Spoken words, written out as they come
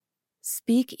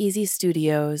Speak Easy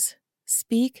Studios.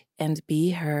 Speak and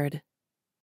be heard.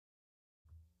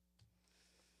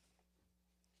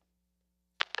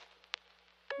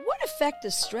 What effect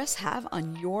does stress have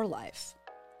on your life?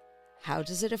 How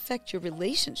does it affect your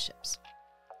relationships?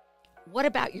 What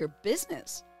about your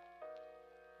business?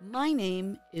 My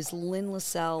name is Lynn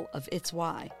LaSalle of It's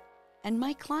Why, and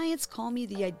my clients call me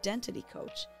the identity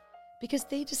coach because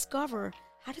they discover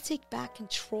how to take back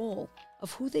control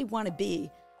of who they want to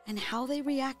be and how they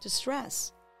react to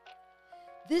stress.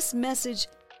 This message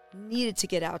needed to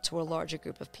get out to a larger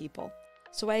group of people,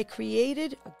 so I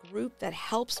created a group that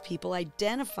helps people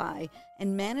identify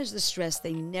and manage the stress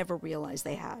they never realized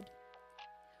they had.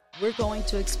 We're going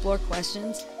to explore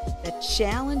questions that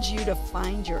challenge you to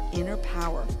find your inner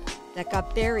power that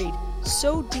got buried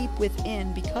so deep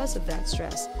within because of that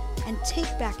stress, and take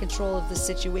back control of the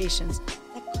situations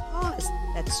that caused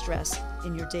that stress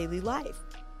in your daily life.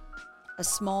 A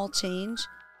small change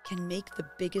can make the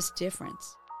biggest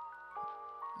difference.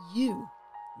 You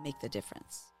make the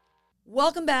difference.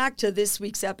 Welcome back to this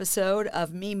week's episode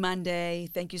of MeMonday.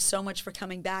 Thank you so much for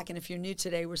coming back. And if you're new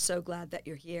today, we're so glad that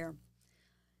you're here.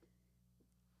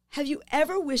 Have you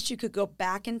ever wished you could go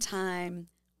back in time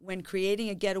when creating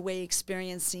a getaway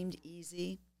experience seemed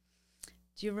easy?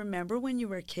 Do you remember when you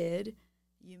were a kid,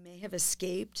 you may have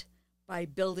escaped by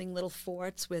building little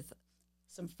forts with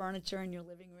some furniture in your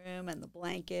living room and the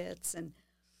blankets,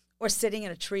 or sitting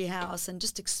in a treehouse and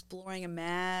just exploring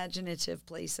imaginative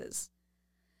places?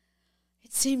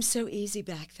 It seems so easy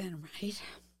back then, right?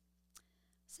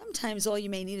 Sometimes all you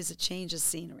may need is a change of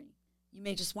scenery. You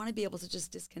may just want to be able to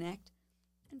just disconnect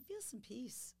and feel some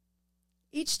peace.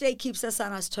 Each day keeps us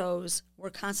on our toes. We're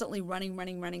constantly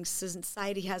running.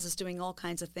 Society has us doing all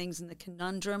kinds of things, and the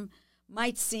conundrum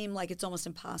might seem like it's almost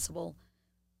impossible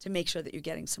to make sure that you're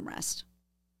getting some rest.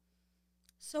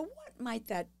 So what might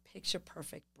that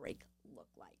picture-perfect break look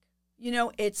like? You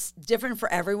know, it's different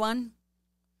for everyone.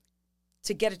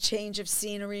 To get a change of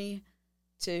scenery,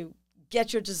 to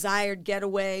get your desired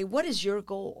getaway, what is your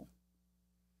goal?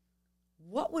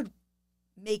 What would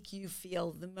make you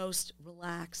feel the most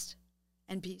relaxed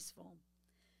and peaceful?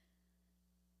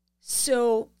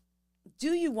 So,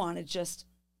 do you want to just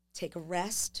take a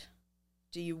rest?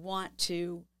 Do you want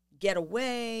to get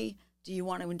away? Do you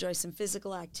want to enjoy some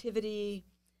physical activity?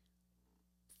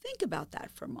 Think about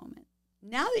that for a moment.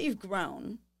 Now that you've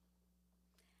grown,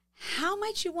 how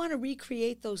might you want to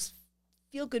recreate those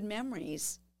feel-good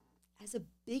memories as a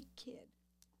big kid?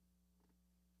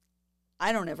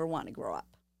 I don't ever want to grow up.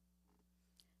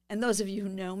 And those of you who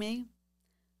know me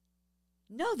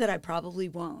know that I probably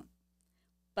won't.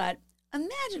 But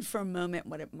imagine for a moment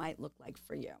what it might look like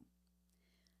for you.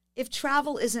 If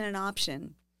travel isn't an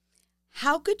option,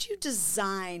 how could you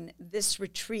design this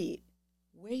retreat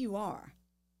where you are?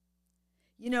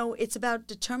 You know, it's about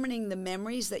determining the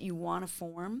memories that you want to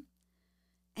form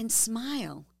and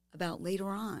smile about later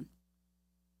on.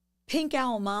 Pink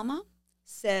Owl Mama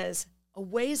says,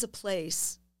 away is a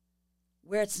place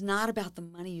where it's not about the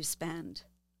money you spend.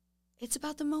 It's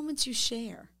about the moments you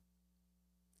share.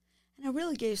 And I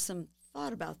really gave some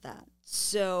thought about that.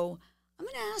 So I'm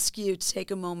going to ask you to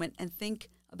take a moment and think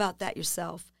about that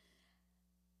yourself.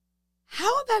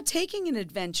 How about taking an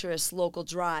adventurous local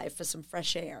drive for some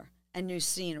fresh air and new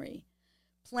scenery?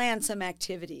 Plan some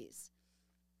activities.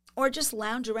 Or just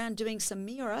lounge around doing some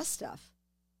me or us stuff.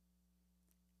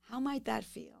 How might that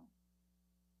feel?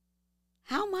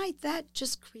 How might that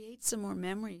just create some more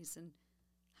memories and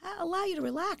allow you to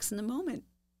relax in the moment?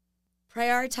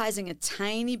 Prioritizing a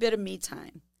tiny bit of me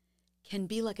time can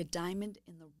be like a diamond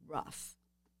in the rough.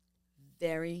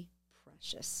 Very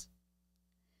precious.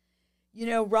 You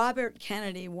know, Robert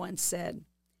Kennedy once said,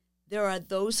 there are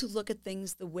those who look at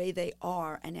things the way they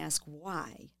are and ask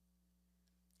why.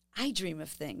 I dream of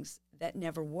things that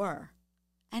never were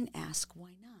and ask why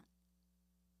not.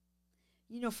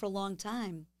 You know, for a long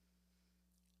time,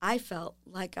 I felt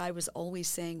like I was always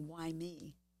saying, why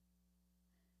me?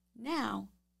 Now,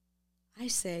 I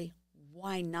say,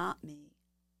 why not me?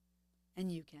 And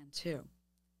you can too.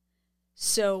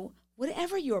 So,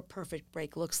 whatever your perfect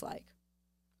break looks like,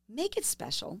 make it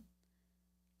special.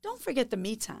 Don't forget the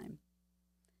me time.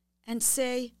 And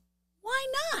say, why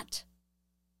not?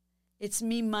 It's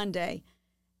MeMonday.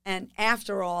 And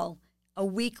after all, a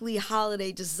weekly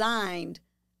holiday designed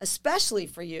especially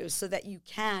for you so that you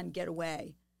can get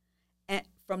away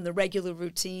from the regular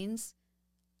routines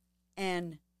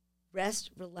and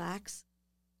rest, relax,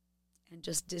 and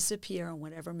just disappear on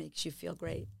whatever makes you feel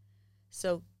great.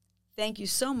 So thank you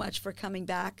so much for coming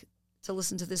back to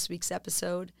listen to this week's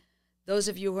episode. Those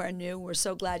of you who are new, we're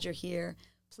so glad you're here.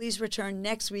 Please return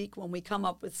next week when we come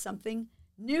up with something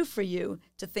new for you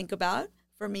to think about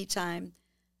for me time.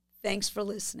 Thanks for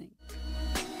listening.